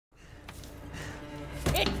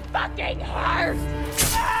fucking hurt!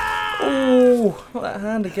 Oh, not that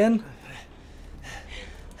hand again.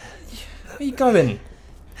 Where are you going?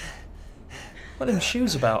 What are them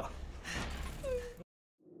shoes about?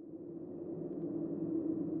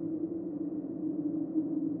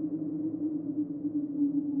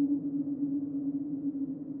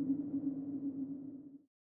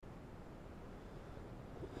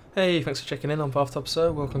 Hey, thanks for checking in on Bathtub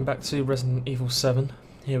Sir. Welcome back to Resident Evil 7.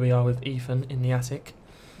 Here we are with Ethan in the attic.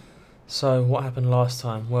 So, what happened last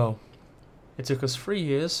time? Well, it took us 3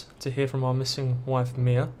 years to hear from our missing wife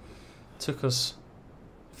Mia. It took us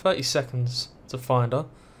 30 seconds to find her.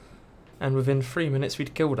 And within 3 minutes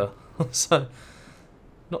we'd killed her. So,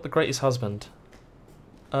 not the greatest husband.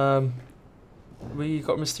 We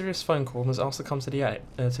got a mysterious phone call and was asked to come to the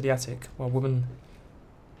attic by a woman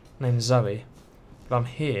named Zoe. But I'm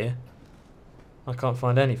here, I can't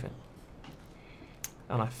find anything.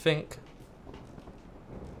 And I think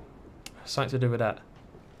something to do with that.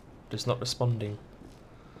 Just not responding.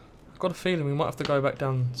 I've got a feeling we might have to go back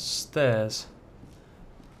downstairs.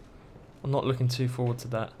 I'm not looking too forward to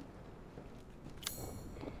that.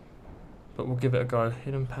 But we'll give it a go.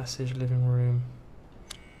 Hidden passage, living room.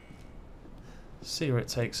 See where it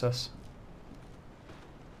takes us.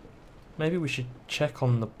 Maybe we should check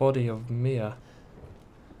on the body of Mia.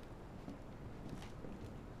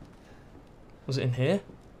 Was it in here?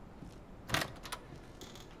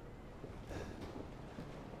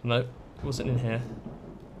 No, it wasn't in here.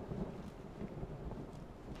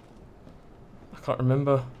 I can't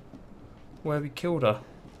remember where we killed her.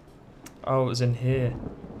 Oh, it was in here.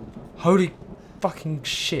 Holy fucking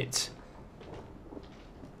shit.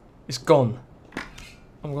 It's gone.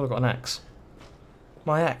 Oh my god, I've got an axe.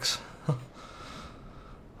 My axe.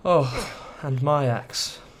 Oh, and my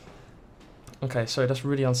axe. Okay, so that's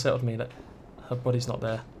really unsettled me that her body's not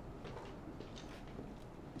there.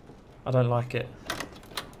 I don't like it.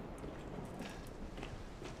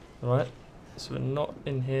 Right, so we're not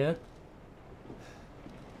in here.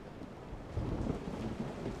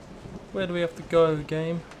 Where do we have to go,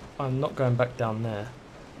 game? I'm not going back down there.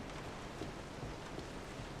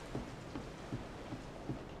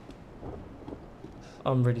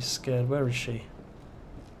 I'm really scared. Where is she?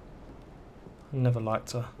 I never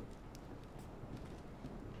liked her.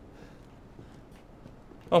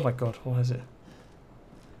 Oh my god, what is it?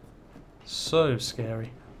 So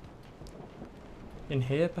scary. In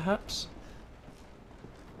here, perhaps?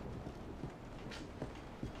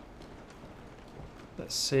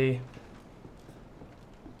 Let's see.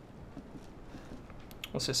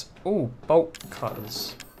 What's this? Oh, bolt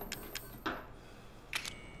cutters.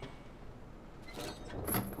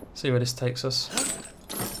 See where this takes us.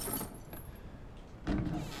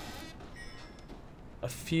 A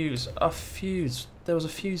fuse. A fuse. There was a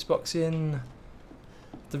fuse box in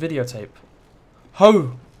the videotape.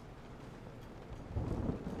 Ho!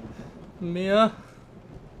 Mia.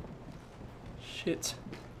 Shit.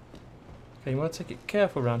 Okay, you want to take it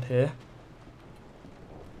careful around here.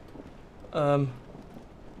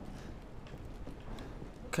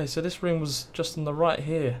 Okay, so this room was just on the right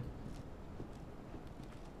here.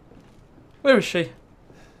 Where is she?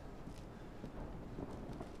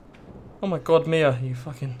 Oh my god, Mia, you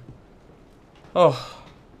fucking... Oh.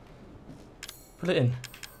 Put it in.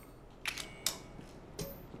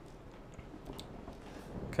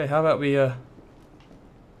 Okay, how about we go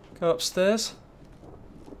upstairs?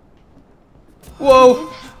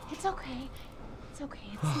 Whoa! It's okay. It's okay.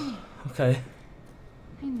 It's me. Okay.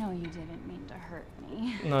 I know you didn't mean to hurt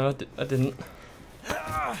me. No, I didn't.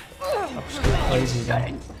 I was just lazy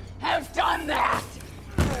again. Have done that!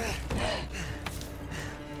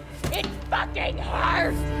 It fucking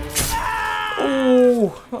hurts!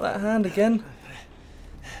 Oh, not that hand again.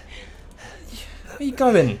 Where are you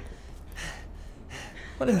going?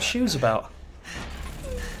 What are them shoes about?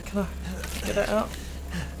 Can I get that out?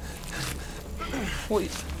 What?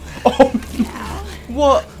 Oh!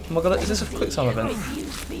 What? Am I gonna? Is this a quick time event?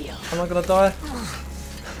 Am I gonna die?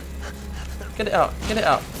 Get it out! Get it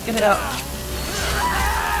out! Get it out!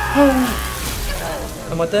 Oh.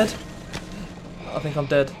 Am I dead? I think I'm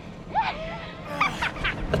dead.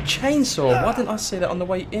 A chainsaw! Why didn't I see that on the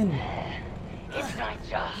way in? It's my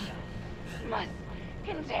job. Must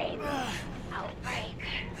contain outbreak.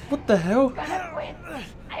 What the hell? Gonna quit.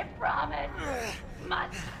 I promise.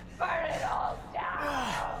 Must burn it all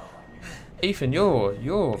down. Ethan, you're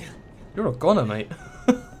a goner, mate.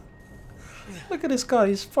 Look at this guy,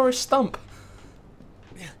 he's Forrest Stump.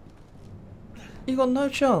 You got no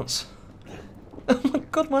chance. Oh my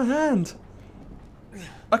god, my hand.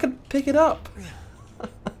 I can pick it up.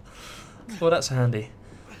 Well, that's handy.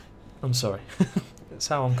 I'm sorry. It's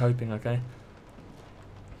how I'm coping, okay?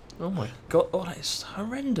 Oh my god, oh that is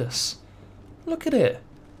horrendous. Look at it.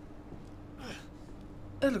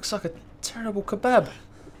 It looks like a terrible kebab.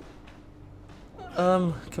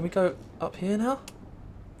 Can we go up here now?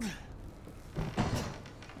 Do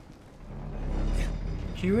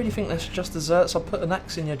you really think that's just desserts? I'll put an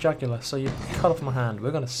axe in your jugular so you cut off my hand. We're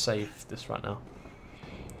going to save this right now.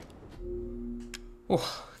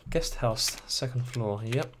 Oh, guest house, 2nd floor.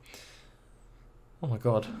 Yep. Oh my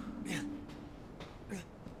god.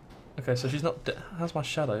 Okay, so she's not... How's my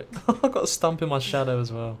shadow? I've got a stump in my shadow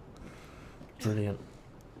as well. Brilliant.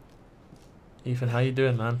 Ethan, how you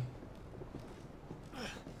doing, man?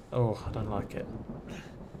 Oh, I don't like it.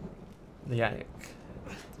 The attic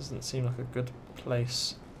doesn't seem like a good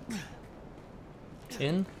place.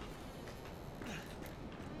 In?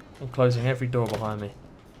 I'm closing every door behind me.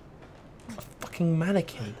 A fucking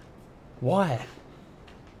mannequin. Why?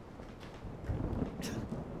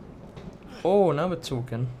 Oh, now we're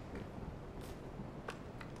talking.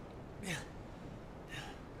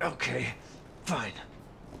 Okay, fine.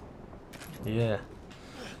 Yeah.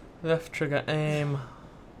 Left trigger aim.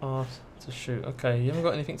 R to shoot. Okay, you haven't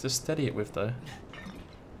got anything to steady it with though.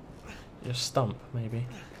 Your stump, maybe.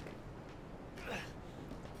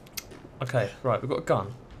 Okay, right, we've got a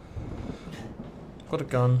gun. Got a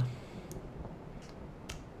gun.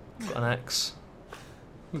 Got an axe.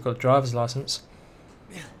 We've got a driver's license.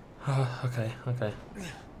 Okay, okay.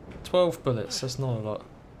 12 bullets, that's not a lot.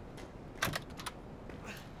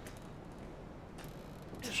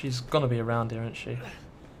 She's gonna be around here, isn't she?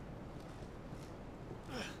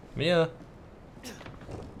 Mia!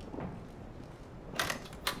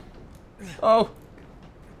 Oh!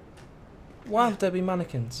 Why would there be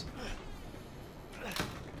mannequins?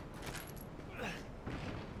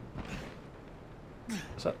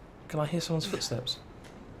 Is that... Can I hear someone's footsteps?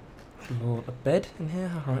 Lord, a bed in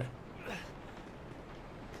here? Alright.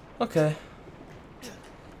 Okay.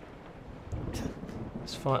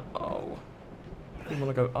 It's fine. Oh. You want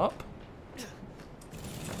to go up?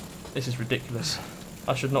 This is ridiculous.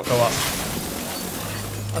 I should not go up.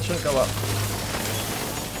 I shouldn't go up.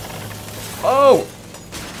 Oh!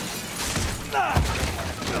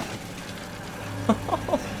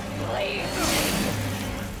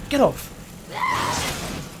 Get off!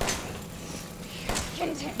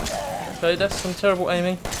 Okay, that's some terrible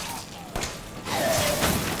aiming.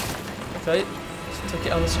 Okay, let's take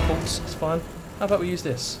it under supports, it's fine. How about we use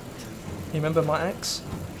this? You remember my axe?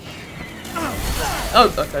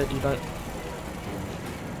 Oh, okay, you don't.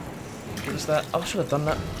 What is that? Oh, I should have done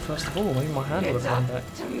that first of all. Maybe my hand would have gone back.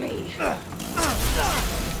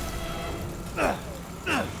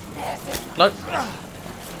 No.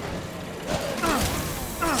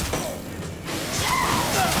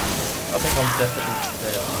 I think I'm definitely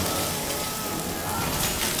dead.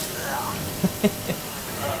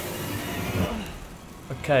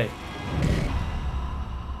 Okay.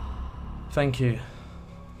 Thank you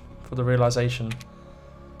for the realisation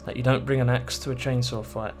that you don't bring an axe to a chainsaw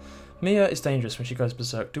fight. Mia is dangerous when she goes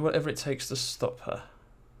berserk. Do whatever it takes to stop her.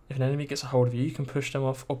 If an enemy gets a hold of you, you can push them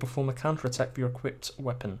off or perform a counter-attack with your equipped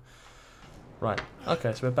weapon. Right,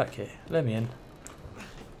 okay, so we're back here. Let me in.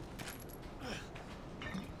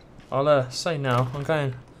 I'll say now, I'm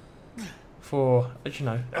going for, as you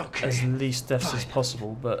know, as least deaths as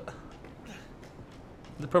possible, but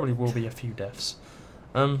there probably will be a few deaths.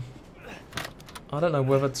 I don't know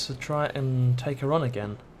whether to try and take her on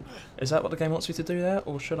again. Is that what the game wants me to do there,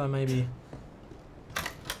 or should I maybe,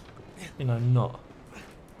 you know, not?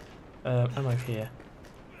 Ammo here.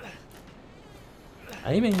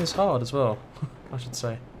 Aiming is hard as well, I should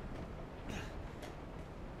say.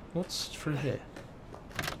 What's through here?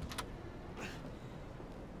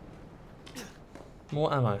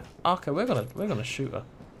 More ammo. Okay, we're gonna shoot her.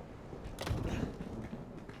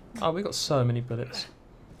 Oh, we got so many bullets.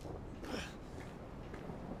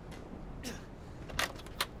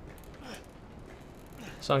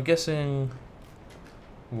 So I'm guessing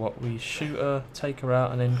what, we shoot her, take her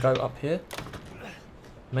out, and then go up here?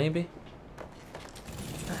 Maybe?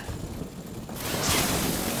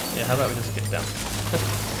 Yeah, how about we just get down?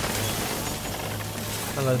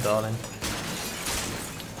 Hello, darling.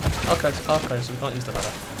 Okay, okay, so we can't use the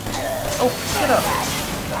ladder. Oh, get up!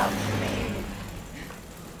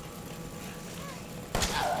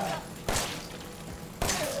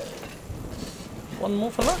 One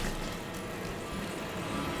more for luck?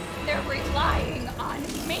 They're relying on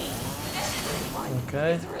me. Everyone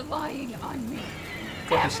is relying on me.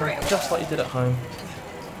 Got this thing just like you did at home.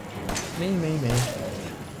 Me, me, me.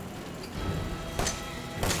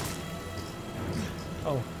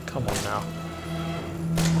 Oh, come on now.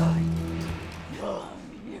 I love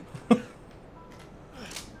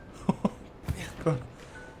God.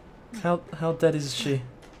 How dead is she?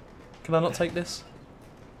 Can I not take this?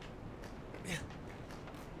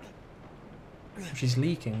 She's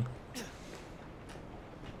leaking.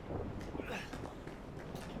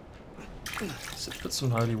 Let's put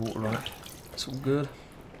some holy water on it. It's all good.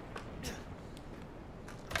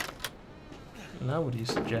 Now what do you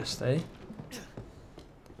suggest, eh?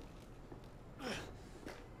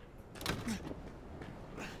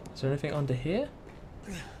 Is there anything under here?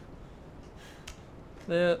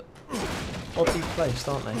 They're oddly placed,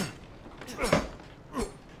 aren't they?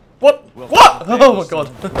 What? What? Oh my god.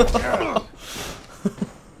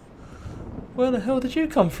 Where the hell did you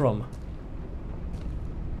come from?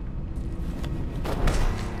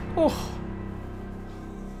 Oh.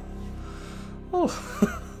 Oh.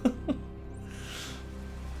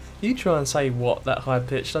 You try and say what that high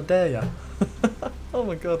pitched, I dare ya. Oh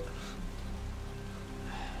my god.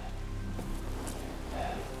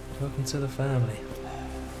 Welcome to the family.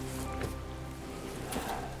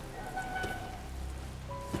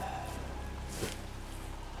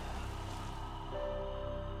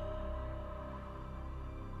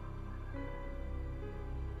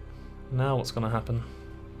 Now what's gonna happen?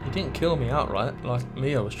 He didn't kill me outright like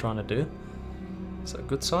Mia was trying to do. Is that a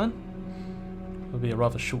good sign? It would be a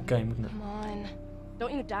rather short game, wouldn't it? Come on.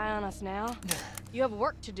 Don't you die on us now. You have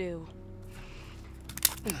work to do.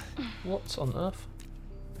 What on earth?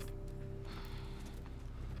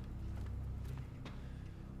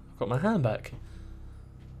 I've got my hand back.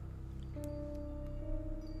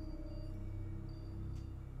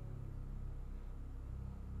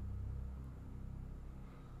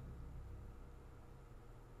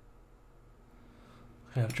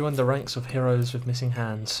 Okay, I've joined the ranks of heroes with missing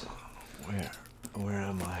hands. Where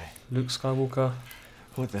am I? Luke Skywalker,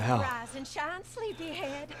 What the hell? Rise and shine,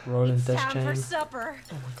 sleepyhead. Roland It's time for Deschain. supper.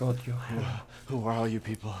 Oh my god, your hair. Who are all you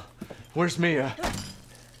people? Where's Mia?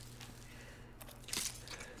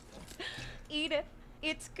 Eat it.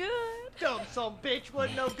 It's good. Dumb some bitch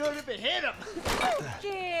wasn't no good if it hit him.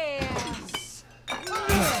 Yes.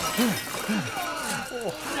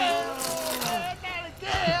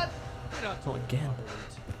 Not again.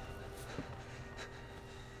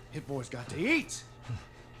 Hit boy's got to eat.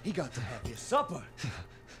 He got to have his supper.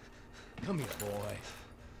 Come here, boy.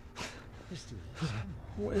 Let's do this.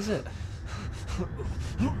 What is it?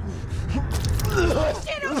 Shit, oh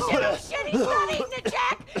shit, oh shit. He's not eating it,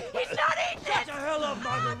 Jack. He's not eating Get it. the hell up,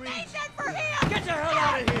 Marguerite. They said for him. Get the hell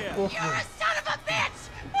out of here. You're a son of a bitch.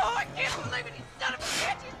 Oh, I can't believe it. He's son of a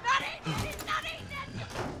bitch. He's not eating it. He's not eating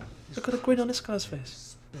it. Look at the grin on this guy's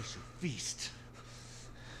face. Special feast.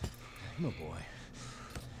 My boy.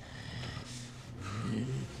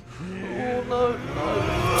 Oh no, no.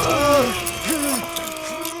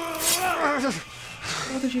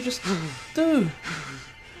 What did you just do?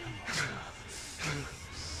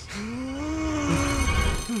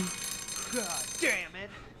 God damn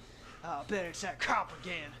it. I'll bet it's that cop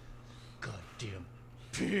again. Goddamn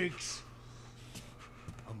pigs.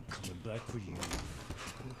 I'm coming back for you.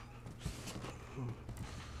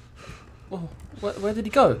 Oh, where did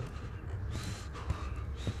he go?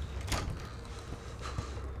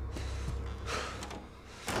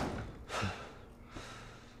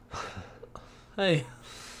 Hey.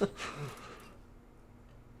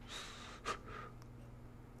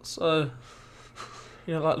 So,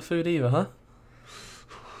 you don't like the food either, huh?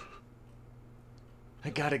 I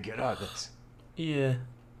gotta get out of this. Yeah.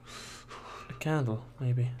 A candle,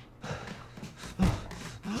 maybe.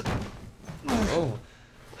 Oh.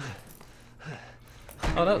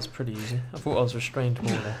 Oh, that was pretty easy. I thought I was restrained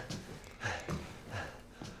more there.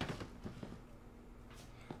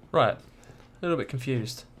 Right. A little bit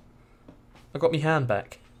confused. I got my hand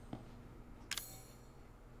back.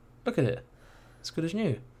 Look at it. It's good as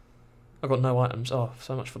new. I got no items. Oh,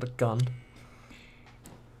 so much for the gun.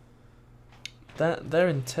 They're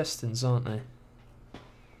intestines, aren't they?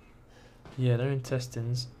 Yeah, they're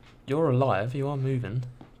intestines. You're alive. You are moving.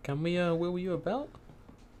 Can we wheel you about?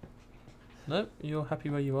 Nope. You're happy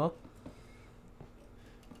where you are.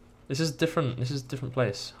 This is different. This is a different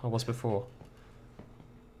place I was before.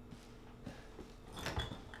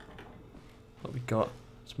 What we got?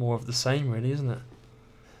 It's more of the same, really, isn't it?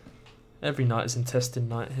 Every night is intestine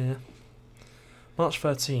night here. March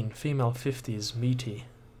 13, female 50s, meaty.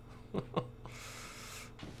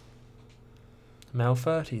 Male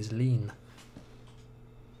 30s, lean.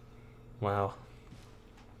 Wow.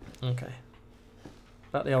 Okay.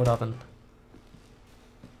 About the old oven.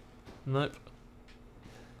 Nope.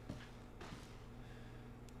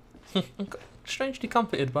 I'm strangely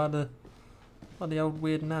comforted by the old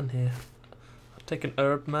weird man here. I'll take an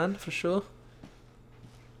herb man for sure.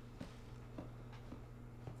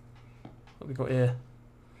 we got here?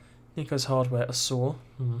 Nico's hardware, a saw,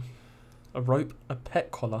 a rope, a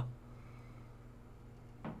pet collar.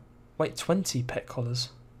 Wait, 20 pet collars.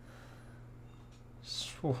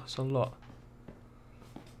 That's a lot.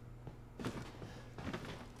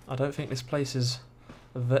 I don't think this place is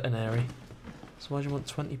a veterinary. So why do you want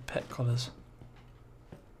 20 pet collars?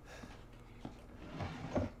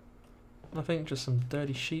 I think just some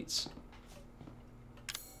dirty sheets.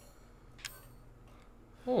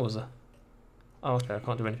 What was that? Oh, okay, I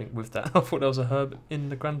can't do anything with that. I thought there was a herb in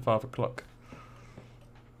the grandfather clock.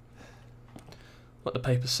 What the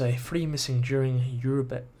papers say, 3 missing during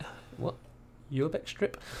Urbeck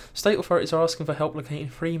strip? State authorities are asking for help locating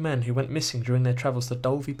 3 men who went missing during their travels to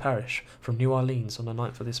Dolby Parish from New Orleans on the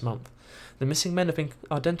 9th of this month. The missing men have been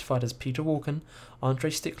identified as Peter Walken, Andre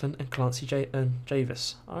Stickland and Clancy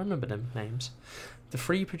Javis. I remember them names. The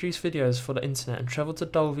 3 produced videos for the internet and travelled to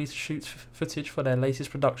Dolby to shoot footage for their latest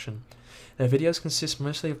production. Their videos consist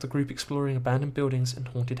mostly of the group exploring abandoned buildings and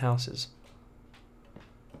haunted houses.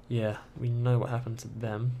 Yeah, we know what happened to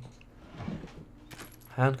them.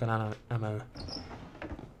 Handgun ammo.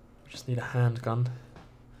 We just need a handgun.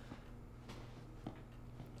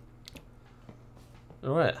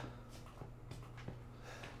 Alright.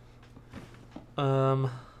 I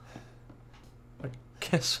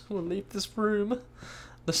guess we'll leave this room.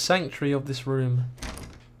 The sanctuary of this room.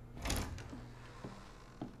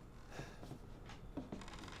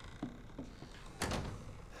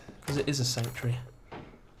 Because it is a sanctuary.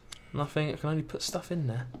 Nothing, I can only put stuff in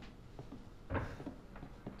there.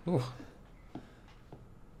 Ooh.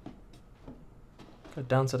 Go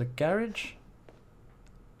down to the garage.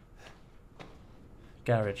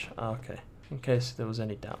 Garage, okay. In case there was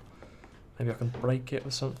any doubt. Maybe I can break it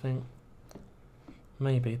with something.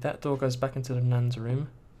 Maybe. That door goes back into the Nan's room.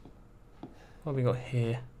 What have we got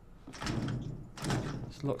here?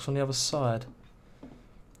 This locks on the other side.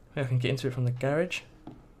 Maybe I can get into it from the garage.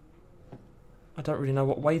 I don't really know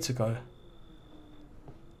what way to go.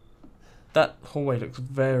 That hallway looks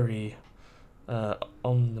very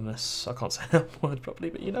ominous. I can't say that word properly,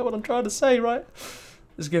 but you know what I'm trying to say, right?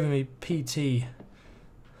 It's giving me PTSD.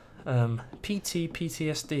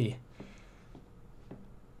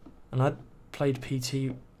 And I played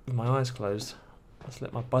PT with my eyes closed. Let's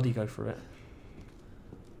let my buddy go through it.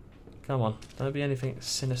 Come on, don't be anything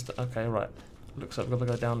sinister. Okay, right. Looks like we've got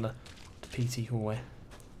to go down the PT hallway.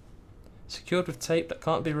 Secured with tape that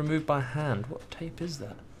can't be removed by hand. What tape is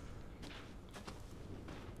that?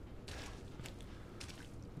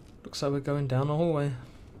 Looks like we're going down a hallway.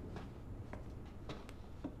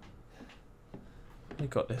 We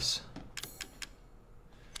got this.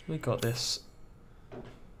 We got this.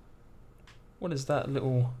 What is that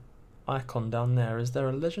little icon down there? Is there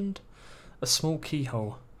a legend? A small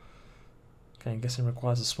keyhole. Okay, I'm guessing it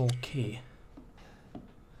requires a small key.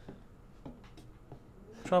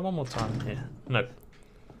 Try one more time here. Nope.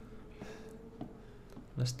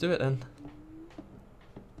 Let's do it then.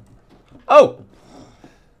 Oh!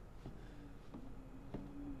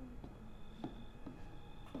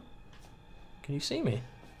 Can you see me?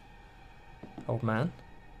 Old man.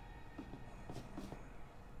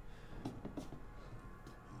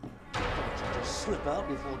 Did you just slip out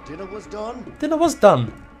before dinner was done? Dinner was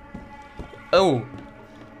done! Oh!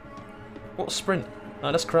 What sprint?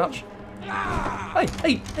 No, let's crouch. Hey,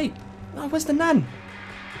 hey, hey! Oh, where's the Nan?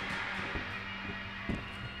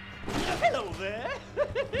 Hello there.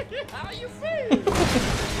 How you feeling?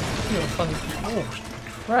 You're funny. Oh,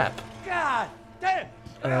 crap. God damn.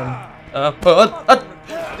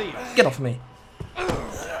 Get off me.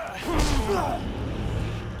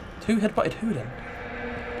 Who headbutted who then?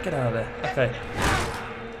 Get out of there. Okay.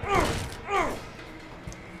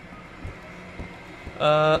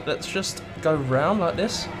 Let's just go round like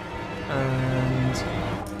this. And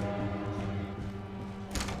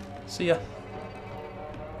see ya.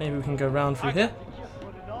 Maybe we can go round through here.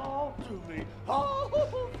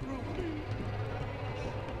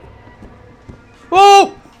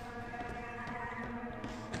 Whoa!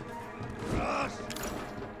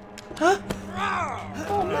 Huh?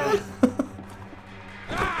 Oh no!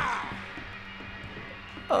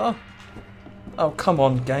 Oh. Oh, come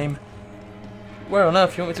on, game. Where on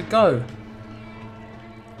earth do you want me to go?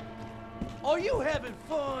 Are you having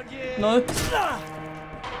fun yet? No.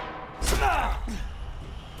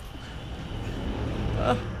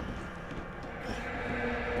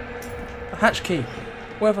 A hatch key.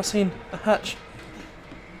 Where have I seen a hatch?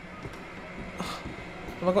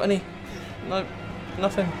 Have I got any? No,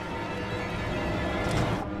 nothing.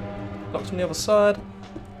 Locked on the other side.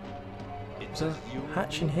 Is there a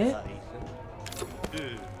hatch in here?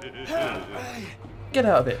 Get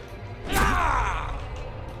out of it.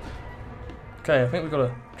 Okay, I think we've got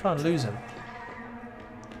to try and lose him.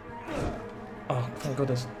 Oh, thank God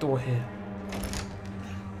there's a door here.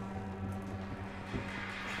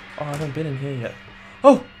 Oh, I haven't been in here yet.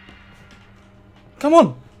 Oh! Come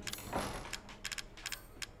on!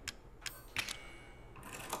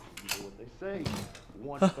 You know what they say.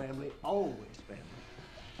 Once family, always family.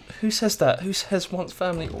 Who says that? Who says once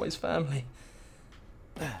family, always family?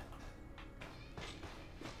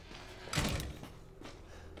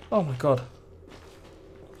 Oh my God.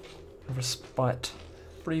 A respite.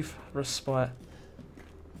 Brief respite.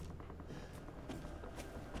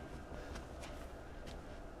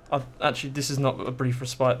 Actually, this is not a brief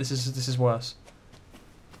respite. This is worse.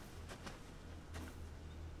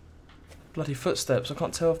 Bloody footsteps. I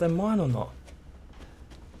can't tell if they're mine or not.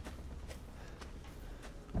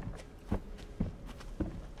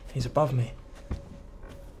 He's above me.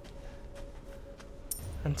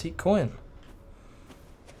 Antique coin.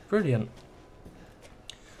 Brilliant.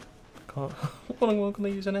 Can't. What am I going to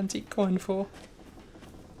use an antique coin for?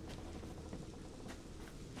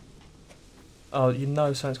 Oh, you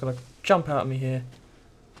know something's going to jump out at me here.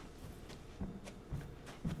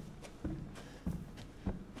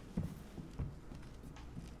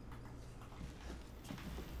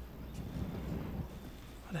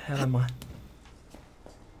 Where the hell am I?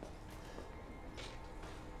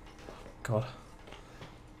 God.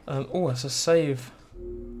 Oh, it's a save.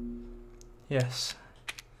 Yes.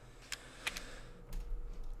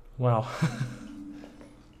 Wow.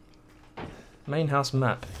 Main house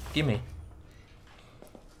map. Gimme.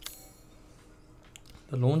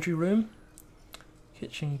 The laundry room.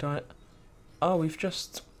 Kitchen diet. Oh, we've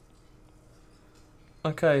just...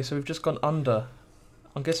 Okay, so we've just gone under.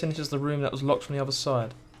 I'm guessing this is the room that was locked from the other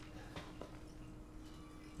side.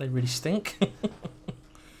 They really stink.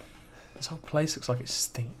 This whole place looks like it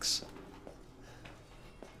stinks.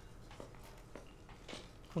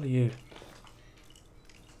 What are you?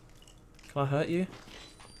 Can I hurt you?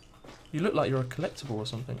 You look like you're a collectible or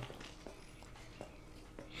something.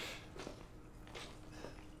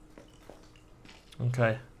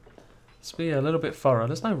 Okay. Let's be a little bit thorough.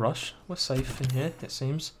 There's no rush. We're safe in here, it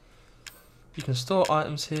seems. You can store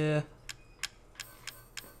items here.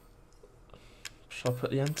 Shall I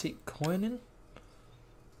put the antique coin in?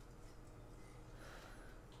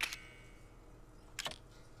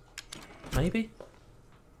 Maybe?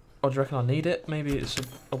 Or do you reckon I need it? Maybe it's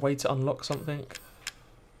a way to unlock something.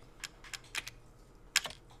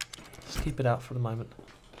 Let's keep it out for the moment.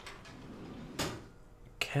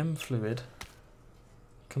 Chem fluid.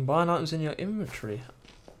 Combine items in your inventory.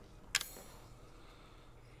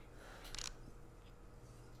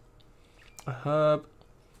 A herb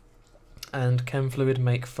and chem fluid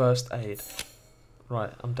make first aid.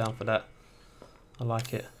 Right, I'm down for that. I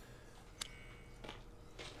like it.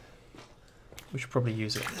 We should probably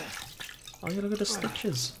use it. Oh, yeah, look at the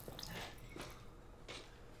stitches.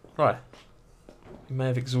 Right. We may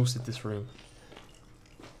have exhausted this room.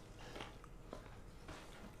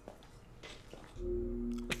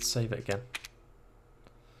 Let's save it again.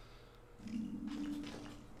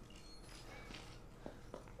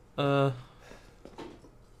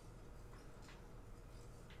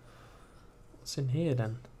 What's in here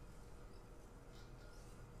then?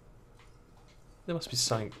 There must be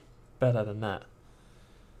something better than that.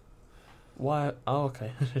 Why? Oh,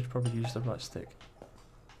 okay. I should probably use the right stick.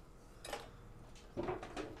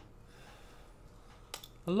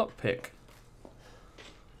 A lockpick.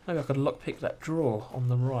 Maybe I could lockpick that drawer on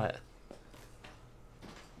the right.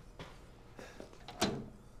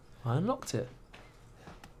 I unlocked it.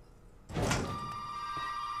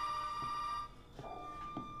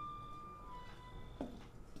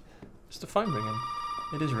 Is the phone ringing?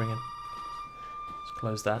 It is ringing. Let's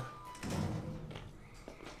close that.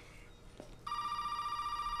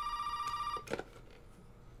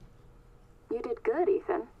 You did good,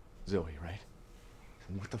 Ethan. Zoe, right?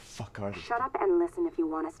 And what the fuck are they? Shut up and listen if you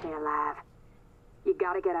want to stay alive. You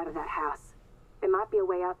gotta get out of that house. There might be a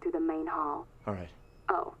way out through the main hall. All right.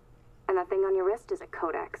 Oh, and that thing on your wrist is a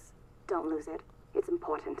codex. Don't lose it. It's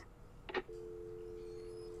important.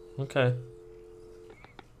 Okay.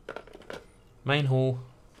 Main hall.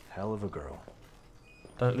 Hell of a girl.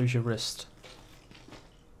 Don't lose your wrist.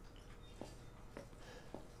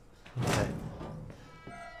 Okay.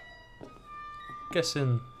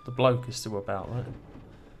 Guessing the bloke is still about, right?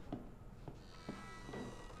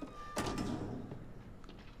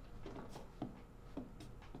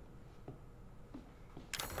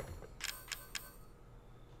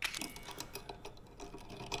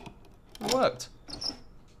 It worked.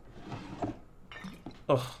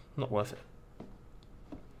 Oh, not worth it.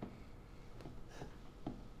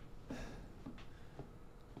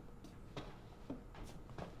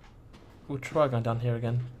 we'll try going down here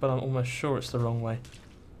again, but I'm almost sure it's the wrong way.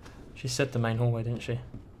 She said the main hallway, didn't she?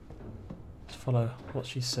 Let's follow what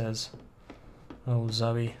she says. Oh,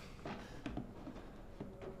 Zoe.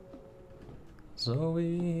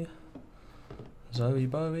 Zoe. Zoe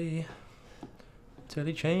Bowie. Till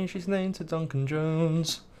he changed his name to Duncan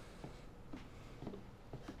Jones.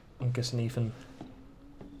 I'm guessing Ethan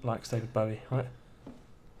likes David Bowie, right?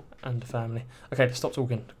 And the family. Okay, stop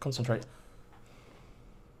talking. Concentrate.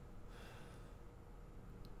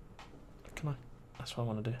 Can I? That's what I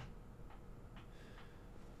want to do.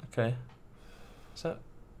 Okay. Is that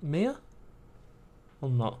Mia? Or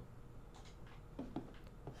not?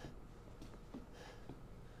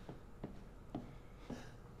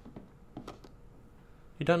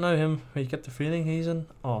 You don't know him, but you get the feeling he's an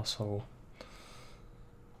arsehole.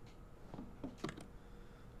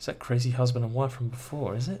 It's that crazy husband and wife from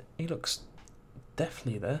before, is it? He looks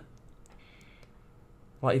deathly there.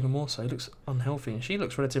 Like, even more so, he looks unhealthy, and she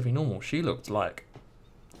looks relatively normal. She looked like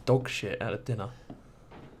dog shit at a dinner.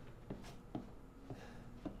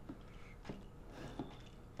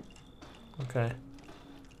 Okay.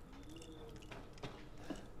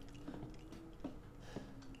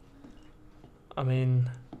 I mean,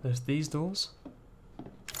 there's these doors.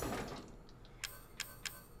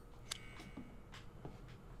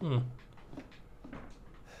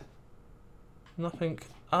 Nothing.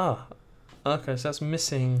 Ah, okay, so that's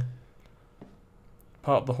missing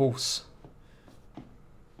part of the horse.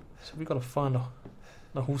 So we've got to find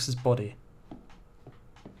the horse's body.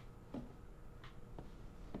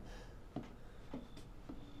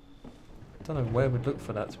 Don't know where we'd look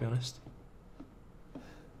for that, to be honest.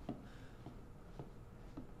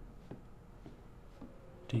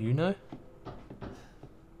 Do you know?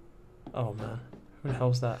 Oh man, who the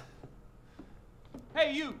hell's that?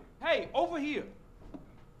 Hey you! Hey, over here!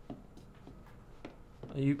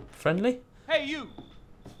 Are you friendly? Hey you!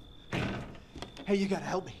 Hey, you gotta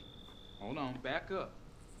help me. Hold on, back up.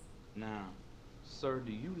 Now, sir,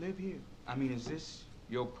 do you live here? I mean, is this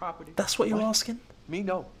your property? That's what you're What? asking? Me?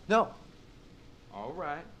 No. No. All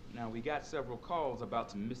right. Now, we got several calls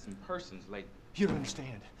about some missing persons lately. You don't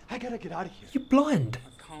understand. I gotta get out of here. You blind?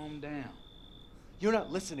 Calm down. You're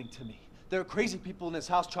not listening to me. There are crazy people in this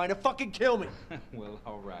house trying to fucking kill me. Well,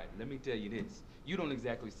 all right. Let me tell you this. You don't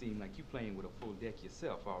exactly seem like you playing with a full deck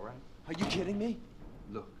yourself, all right? Are you kidding me?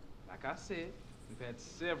 Look, like I said, we've had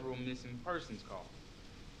several missing persons calls.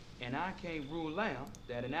 And I can't rule out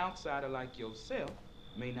that an outsider like yourself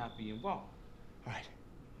may not be involved. All right.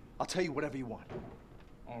 I'll tell you whatever you want.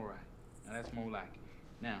 All right. Now, that's more like it.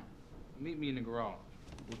 Now, meet me in the garage.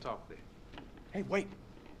 We'll talk there. Hey, wait.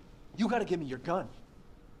 You gotta give me your gun.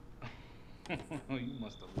 You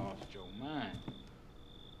must have lost your mind.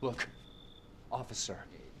 Look, officer.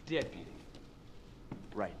 Deputy.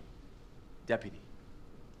 Right. Deputy.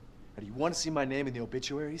 Now, do you want to see my name in the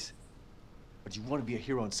obituaries? Or do you want to be a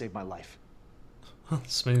hero and save my life?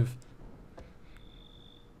 Smooth.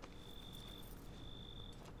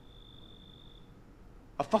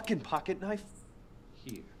 A fucking pocket knife?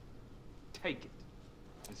 Here. Take it.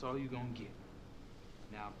 That's all you're gonna get.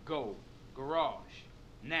 Now go. Garage.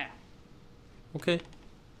 Now. Okay.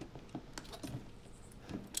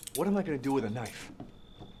 What am I gonna do with a knife?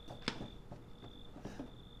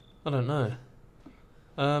 I don't know.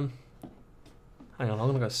 Hang on, I'm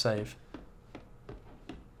gonna go save.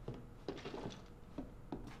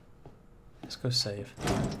 Let's go save.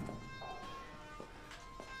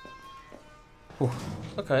 Ooh,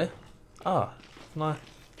 okay. Ah, can I?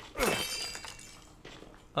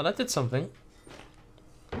 Oh, that did something.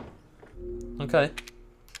 Okay.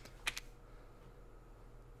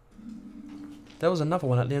 There was another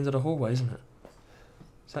one at the end of the hallway, isn't it?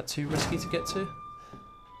 Is that too risky to get to?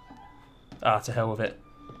 Ah, to hell with it.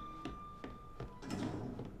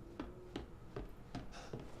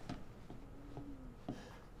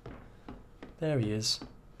 There he is.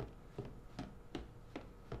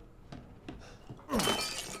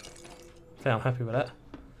 Okay, I'm happy with that.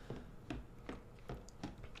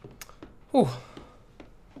 Ooh.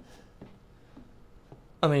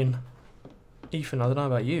 I mean, Ethan, I don't know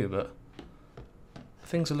about you, but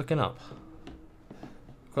things are looking up.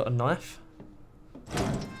 We've got a knife.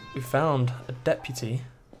 We found a deputy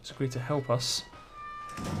who's agreed to help us.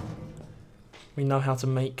 We know how to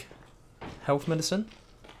make health medicine.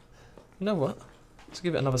 You know what? Let's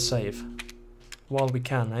give it another save. While we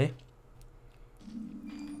can, eh?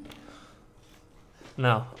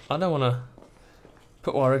 Now, I don't want to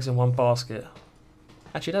put all our eggs in one basket.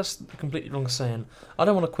 Actually, that's the completely wrong saying. I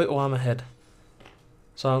don't want to quit while I'm ahead.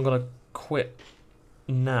 So I'm going to quit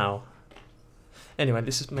now. Anyway,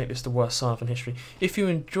 make this the worst sign-off in history. If you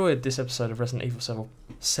enjoyed this episode of Resident Evil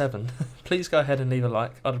 7, please go ahead and leave a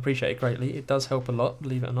like. I'd appreciate it greatly. It does help a lot,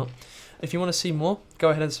 believe it or not. If you want to see more, go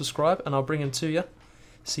ahead and subscribe, and I'll bring them to you.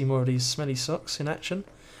 See more of these smelly socks in action.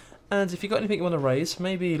 And if you've got anything you want to raise,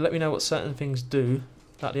 maybe let me know what certain things do,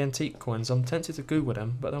 like the antique coins. I'm tempted to Google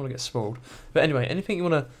them, but I don't want to get spoiled. But anyway, anything you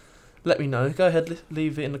want to let me know, go ahead,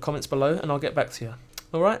 leave it in the comments below, and I'll get back to you.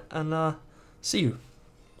 Alright, and see you.